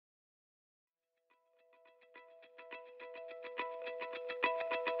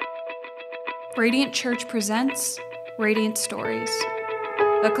Radiant Church presents Radiant Stories,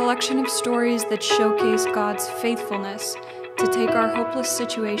 a collection of stories that showcase God's faithfulness to take our hopeless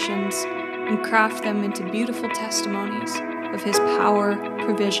situations and craft them into beautiful testimonies of His power,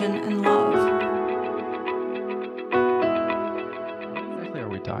 provision, and love. What exactly are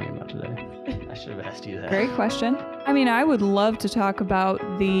we talking about today? I should have asked you that. Great question. I mean, I would love to talk about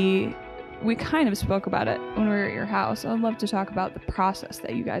we kind of spoke about it when we were at your house. I'd love to talk about the process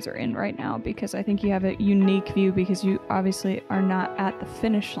that you guys are in right now, because I think you have a unique view because you obviously are not at the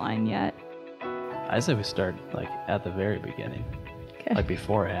finish line yet. I say we start at the very beginning, Okay.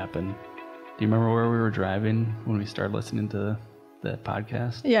 Before it happened. Do you remember where we were driving when we started listening to the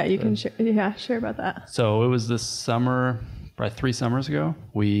podcast? Yeah, you can share. Yeah, share about that. So it was this summer, probably 3 summers ago.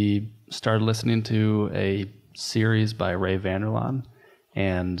 We started listening to a series by Ray Vander Laan,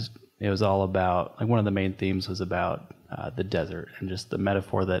 and it was all about, one of the main themes was about the desert and just the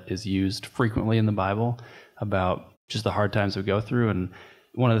metaphor that is used frequently in the Bible about just the hard times we go through. And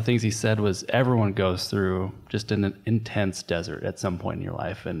one of the things he said was everyone goes through just an intense desert at some point in your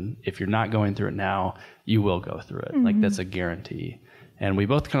life. And if you're not going through it now, you will go through it. Mm-hmm. That's a guarantee. And we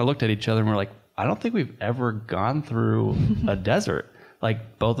both kind of looked at each other and we're like, I don't think we've ever gone through a desert.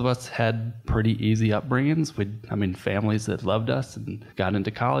 Both of us had pretty easy upbringings. Families that loved us and got into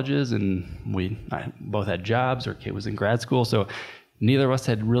colleges, and I both had jobs. Our kid was in grad school. So neither of us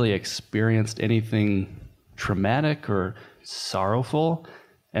had really experienced anything traumatic or sorrowful.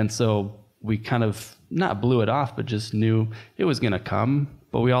 And so we kind of not blew it off, but just knew it was going to come.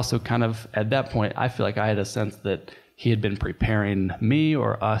 But we also kind of, at that point, I feel like I had a sense that he had been preparing me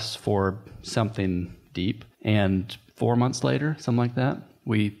or us for something deep. And 4 months later, something like that,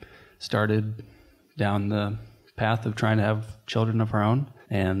 we started down the path of trying to have children of our own.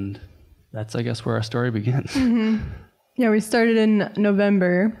 And that's, I guess, where our story begins. Mm-hmm. Yeah, we started in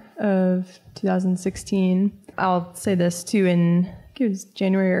November of 2016. I'll say this too, it was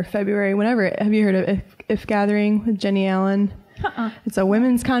January or February, whenever. Have you heard of If Gathering with Jenny Allen? It's a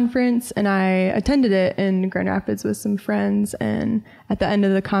women's conference, and I attended it in Grand Rapids with some friends. And at the end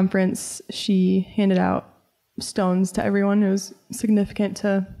of the conference, she handed out stones to everyone. It was significant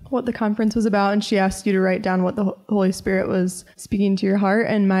to what the conference was about, and she asked you to write down what the Holy Spirit was speaking to your heart,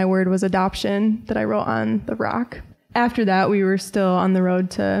 and my word was adoption that I wrote on the rock. After that, we were still on the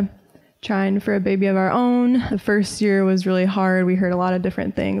road to trying for a baby of our own. The first year was really hard. We heard a lot of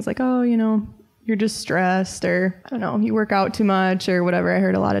different things like, you're just stressed, or I don't know, you work out too much or whatever. I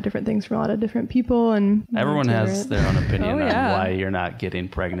heard a lot of different things from a lot of different people, and everyone has their own opinion Oh, on yeah. why you're not getting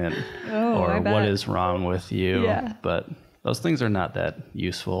pregnant Oh, I or bet. what is wrong with you. Yeah. But those things are not that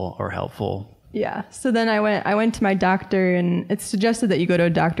useful or helpful. Yeah. So then I went to my doctor, and it's suggested that you go to a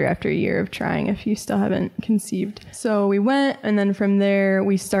doctor after a year of trying if you still haven't conceived. So we went, and then from there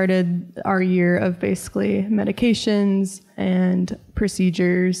we started our year of basically medications and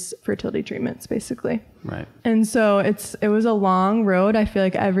procedures, fertility treatments, basically. Right. And so it was a long road. I feel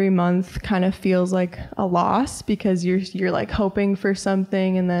like every month kind of feels like a loss because you're like hoping for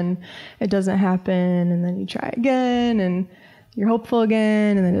something, and then it doesn't happen, and then you try again, and you're hopeful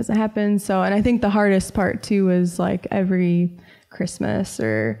again, and then it doesn't happen. So, and I think the hardest part too was every Christmas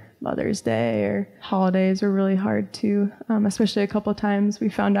or Mother's Day or holidays were really hard too. Especially a couple of times we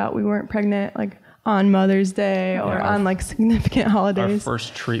found out we weren't pregnant on Mother's Day or on significant holidays. Our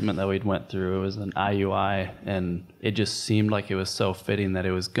first treatment that we'd went through, it was an IUI, and it just seemed like it was so fitting that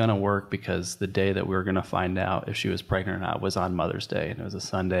it was going to work because the day that we were going to find out if she was pregnant or not was on Mother's Day, and it was a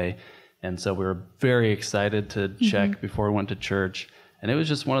Sunday. And so we were very excited to check before we went to church. And it was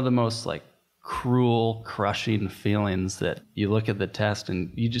just one of the most cruel, crushing feelings that you look at the test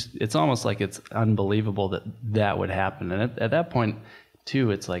and it's almost like it's unbelievable that would happen. And at that point too,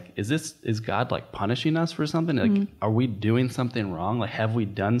 it's is God punishing us for something? Are we doing something wrong? Have we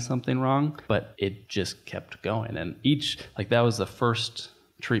done something wrong? But it just kept going. And that was the first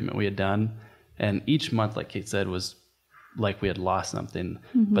treatment we had done. And each month, like Kate said, was like we had lost something.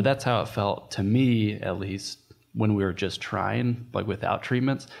 But that's how it felt to me, at least, when we were just trying, without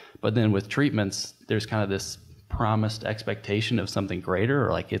treatments. But then with treatments, there's kind of this promised expectation of something greater,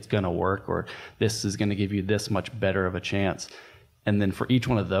 or it's going to work, or this is going to give you this much better of a chance. And then for each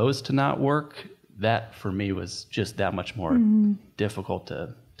one of those to not work, that for me was just that much more difficult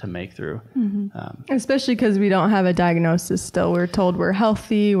to make through. Especially because we don't have a diagnosis still. We're told we're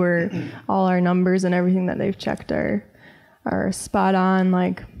healthy, all our numbers and everything that they've checked are spot on,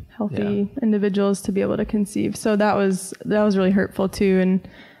 healthy individuals to be able to conceive. So that was really hurtful too. And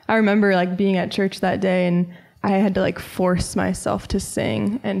I remember being at church that day, and I had to force myself to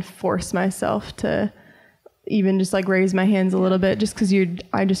sing and force myself to even just like raise my hands a little bit, just because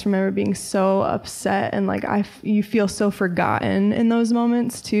I just remember being so upset, and like you feel so forgotten in those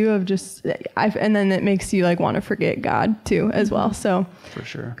moments too, of just and then it makes you like want to forget God too as well. So for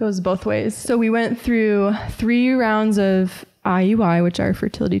sure, it goes both ways. So we went through 3 rounds of IUI, which are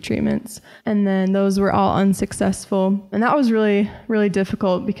fertility treatments, and then those were all unsuccessful, and that was really, really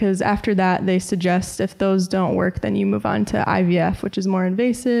difficult, because after that they suggest if those don't work, then you move on to IVF, which is more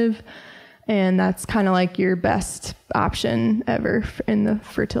invasive. And that's kind of like your best option ever in the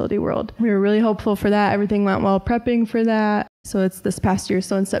fertility world. We were really hopeful for that. Everything went well prepping for that. So it's this past year.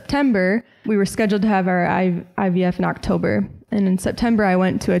 So in September, we were scheduled to have our IVF in October. And in September, I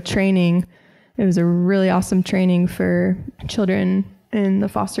went to a training. It was a really awesome training for children in the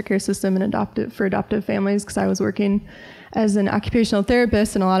foster care system and adoptive families, because I was working as an occupational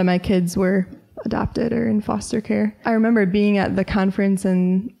therapist, and a lot of my kids were adopted or in foster care. I remember being at the conference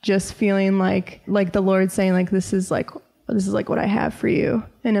and just feeling like the Lord saying like, this is like what I have for you.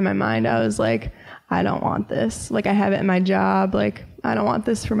 And in my mind, I was like, I don't want this. Like, I have it in my job. Like, I don't want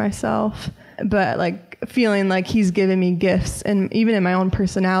this for myself. But like feeling like he's given me gifts, and even in my own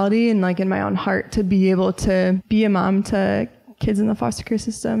personality and like in my own heart, to be able to be a mom to kids in the foster care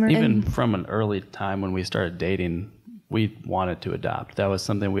system. Even from an early time when we started dating, we wanted to adopt. That was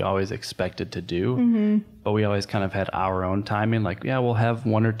something we always expected to do, but we always kind of had our own timing. Like, yeah, we'll have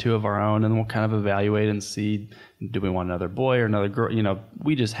 1 or 2 of our own, and then we'll kind of evaluate and see, do we want another boy or another girl? You know,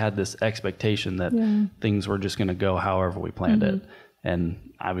 we just had this expectation that things were just going to go however we planned it.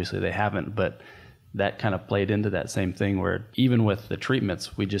 And obviously they haven't, but that kind of played into that same thing, where even with the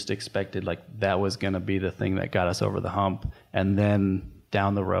treatments, we just expected like that was going to be the thing that got us over the hump. And then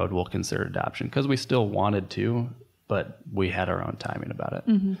down the road, we'll consider adoption, because we still wanted to, but we had our own timing about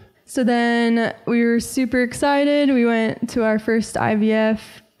it. So then we were super excited. We went to our first IVF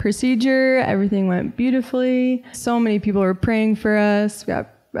procedure. Everything went beautifully. So many people were praying for us. We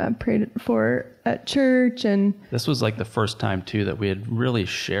got prayed for at church. And this was like the first time too that we had really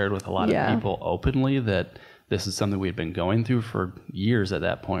shared with a lot of people openly that this is something we had been going through for years at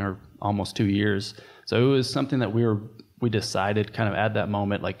that point, or almost 2 years. So it was something that we decided kind of at that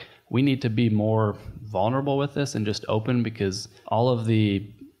moment, like, we need to be more vulnerable with this and just open, because all of the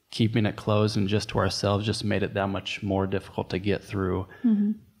keeping it closed and just to ourselves just made it that much more difficult to get through,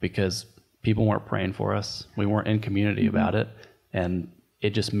 because people weren't praying for us. We weren't in community about it. And it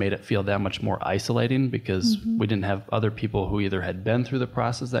just made it feel that much more isolating, because we didn't have other people who either had been through the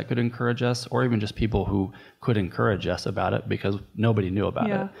process that could encourage us, or even just people who could encourage us about it, because nobody knew about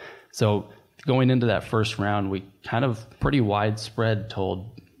it. So going into that first round, we kind of pretty widespread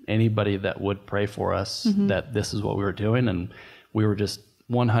told anybody that would pray for us that this is what we were doing, and we were just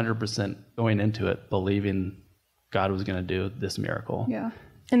 100% going into it believing God was going to do this miracle.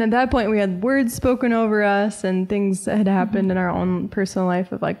 And at that point we had words spoken over us and things that had happened in our own personal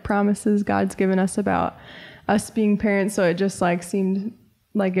life of like promises God's given us about us being parents. So it just like seemed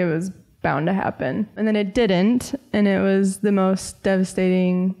like it was bound to happen, and then it didn't, and it was the most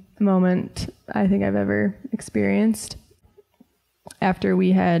devastating moment I think I've ever experienced. After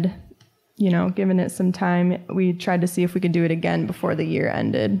we had, given it some time, we tried to see if we could do it again before the year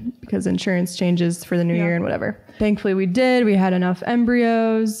ended, because insurance changes for the new year and whatever. Thankfully we did. We had enough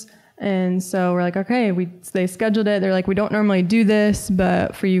embryos. And so we're like, okay, they scheduled it. They're like, we don't normally do this,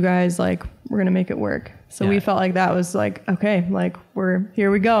 but for you guys, like, we're going to make it work. So we felt like that was like, okay, like here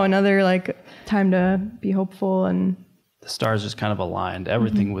we go. Another like time to be hopeful. And the stars just kind of aligned.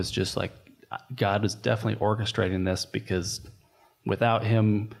 Everything was just like, God was definitely orchestrating this, because without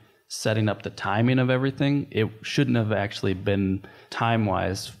him setting up the timing of everything, it shouldn't have actually been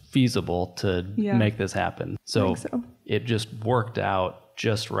time-wise feasible to make this happen. So it just worked out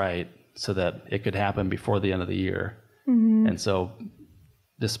just right so that it could happen before the end of the year. And so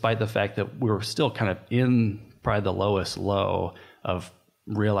despite the fact that we were still kind of in probably the lowest low of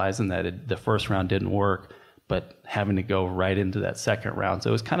realizing that the first round didn't work, but having to go right into that second round. So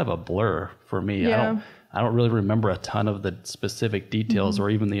it was kind of a blur for me. I don't really remember a ton of the specific details or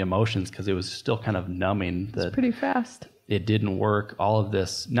even the emotions, because it was still kind of numbing that it's pretty fast. It didn't work. All of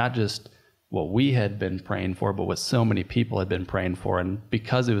this, not just what we had been praying for, but what so many people had been praying for. And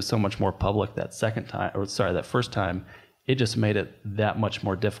because it was so much more public that first time, it just made it that much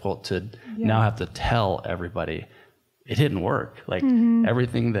more difficult to now have to tell everybody it didn't work. Like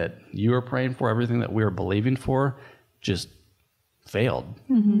everything that you were praying for, everything that we were believing for just failed.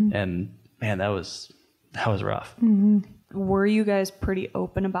 And man, that was rough. Were you guys pretty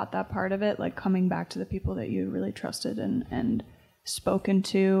open about that part of it? Like coming back to the people that you really trusted and spoken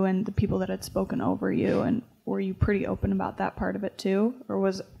to, and the people that had spoken over you, and were you pretty open about that part of it too? Or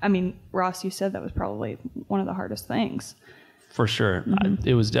Ross, you said that was probably one of the hardest things. For sure.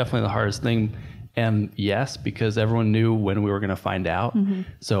 It was definitely the hardest thing. And yes, because everyone knew when we were going to find out.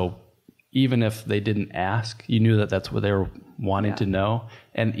 So even if they didn't ask, you knew that that's what they were wanting to know.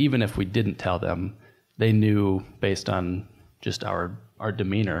 And even if we didn't tell them, they knew based on just our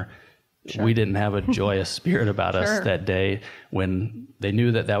demeanor. Sure. We didn't have a joyous spirit about us that day when they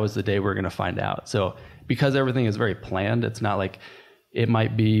knew that that was the day we were going to find out. So because everything is very planned, it's not like it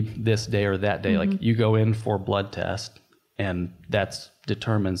might be this day or that day. Like you go in for blood test and that's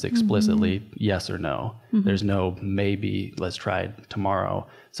determines explicitly yes or no. There's no maybe, let's try tomorrow.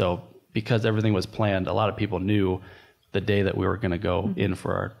 So because everything was planned, a lot of people knew the day that we were going to go in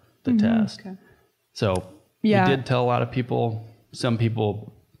for the test. Okay. So we did tell a lot of people. Some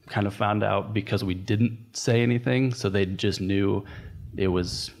people kind of found out because we didn't say anything, so they just knew it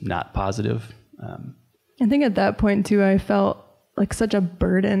was not positive. I think at that point too, I felt like such a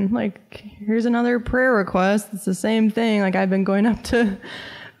burden. Like, here's another prayer request. It's the same thing. Like, I've been going up to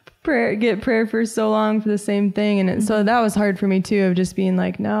get prayer for so long for the same thing, and so that was hard for me too, of just being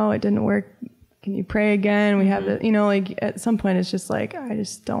like, no, it didn't work. Can you pray again? We have it, like at some point it's just like, I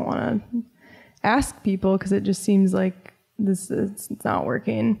just don't want to ask people because it just seems like it's not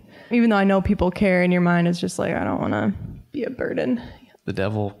working. Even though I know people care, in your mind it's just like, I don't want to be a burden. The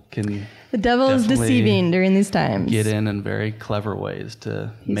devil is deceiving during these times. Get in very clever ways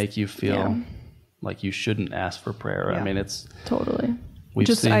to make you feel like you shouldn't ask for prayer. Yeah. I mean, it's totally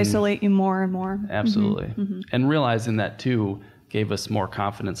just isolate you more and more. Absolutely. And realizing that too gave us more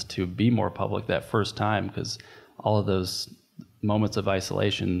confidence to be more public that first time, because all of those moments of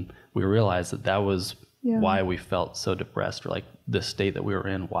isolation, we realized that was why we felt so depressed, or like the state that we were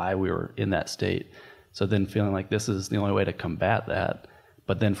in, why we were in that state. So then feeling like this is the only way to combat that,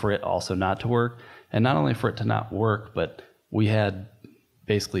 but then for it also not to work. And not only for it to not work, but we had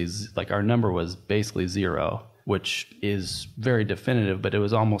basically, like, our number was basically 0, which is very definitive, but it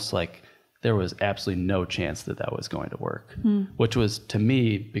was almost like there was absolutely no chance that was going to work, which was, to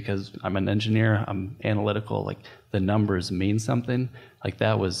me, because I'm an engineer, I'm analytical, like the numbers mean something. Like,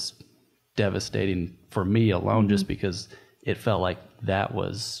 that was devastating for me alone, just because it felt like that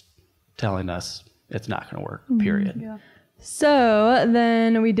was telling us it's not going to work, period. Yeah. So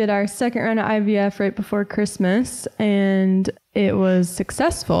then we did our second round of IVF right before Christmas, and it was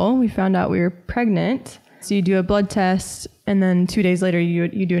successful. We found out we were pregnant. So you do a blood test, and then 2 days later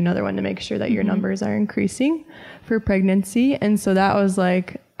you do another one to make sure that your numbers are increasing for pregnancy. And so that was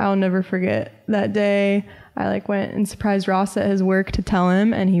like, I'll never forget that day. I went and surprised Ross at his work to tell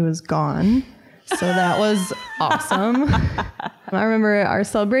him, and he was gone. So that was awesome. I remember our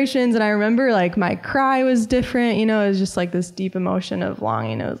celebrations, and I remember my cry was different. It was just this deep emotion of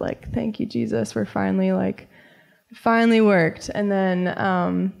longing. It was like, thank you, Jesus. We're finally worked. And then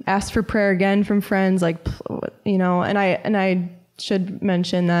asked for prayer again from friends, and I should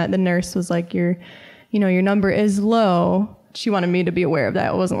mention that the nurse was like, your number is low. She wanted me to be aware of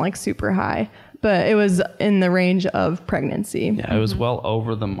that. It wasn't super high, but it was in the range of pregnancy. Yeah, it was well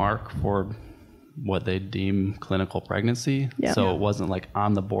over the mark for what they deem clinical pregnancy. Yeah. So it wasn't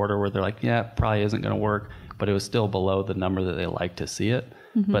on the border where they're like, yeah, probably isn't going to work, but it was still below the number that they like to see it.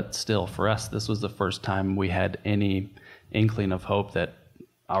 But still, for us, this was the first time we had any inkling of hope that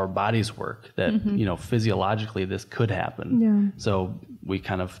our bodies work, that, physiologically this could happen. Yeah. So we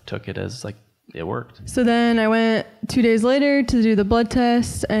kind of took it as it worked. So then I went 2 days later to do the blood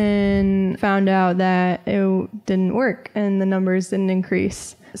test and found out that it didn't work and the numbers didn't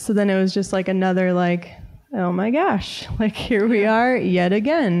increase. So then it was just another oh my gosh, here we are yet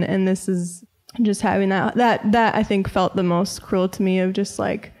again. And this is just having that I think felt the most cruel to me, of just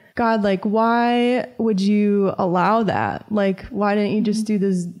God, why would you allow that? Why didn't you just do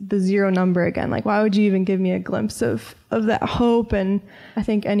the 0 number again? Why would you even give me a glimpse of that hope? And I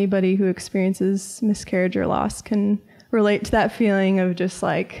think anybody who experiences miscarriage or loss can relate to that feeling of just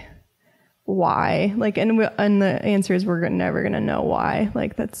why? And the answer is we're never going to know why.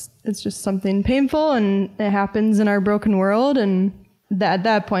 It's just something painful, and it happens in our broken world. And at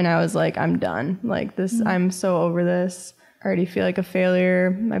that point I was I'm done. I'm so over this. I already feel like a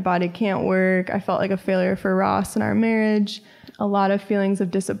failure. My body can't work. I felt like a failure for Ross in our marriage. A lot of feelings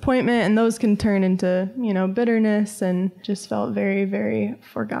of disappointment, and those can turn into, bitterness, and just felt very, very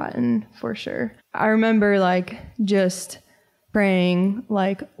forgotten for sure. I remember just praying,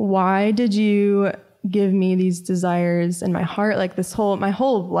 why did you give me these desires in my heart? My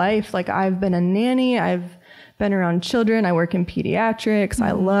whole life, I've been a nanny. I've been around children. I work in pediatrics.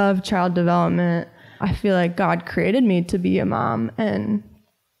 I love child development. I feel like God created me to be a mom, and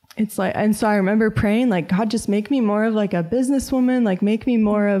it's like, and so I remember praying, like, God, just make me more of like a businesswoman, like make me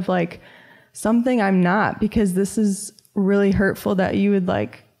more of like something I'm not, because this is really hurtful that you would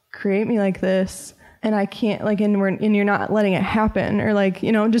like create me like this. And I can't like, and you're not letting it happen, or like,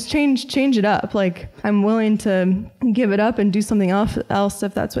 you know, just change it up. Like I'm willing to give it up and do something else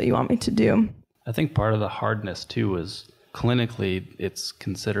if that's what you want me to do. I think part of the hardness too is clinically it's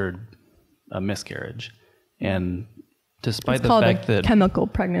considered a miscarriage. And despite it's the called fact a that chemical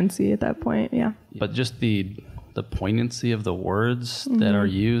pregnancy at that point. Yeah. But just the poignancy of the words that are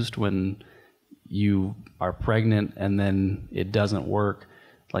used when you are pregnant and then it doesn't work,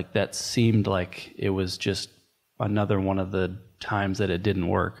 like that seemed like it was just another one of the times that it didn't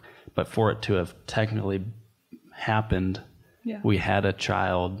work. But for it to have technically happened, we had a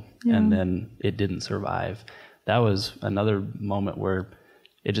child and then it didn't survive. That was another moment where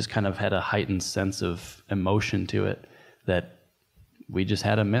it just kind of had a heightened sense of emotion to it, that we just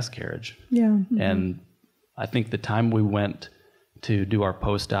had a miscarriage. Yeah. And I think the time we went to do our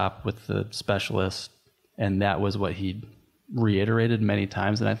post-op with the specialist, and that was what he reiterated many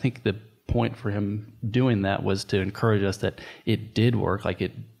times. And I think the point for him doing that was to encourage us that it did work,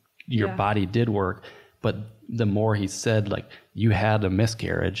 like your body did work. But the more he said, like, you had a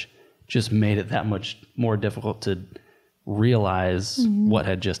miscarriage, just made it that much more difficult to realize what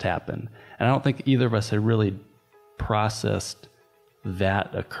had just happened. And I don't think either of us had really processed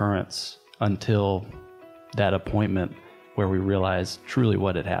that occurrence until that appointment where we realized truly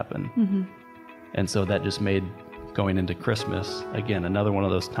what had happened. And so that just made going into Christmas, again, another one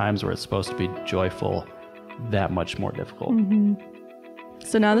of those times where it's supposed to be joyful, that much more difficult.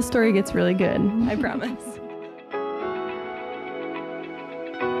 So now the story gets really good, I promise.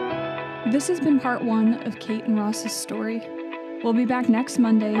 This has been part 1 of Kate and Ross's story. We'll be back next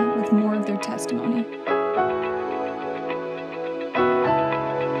Monday with more of their testimony.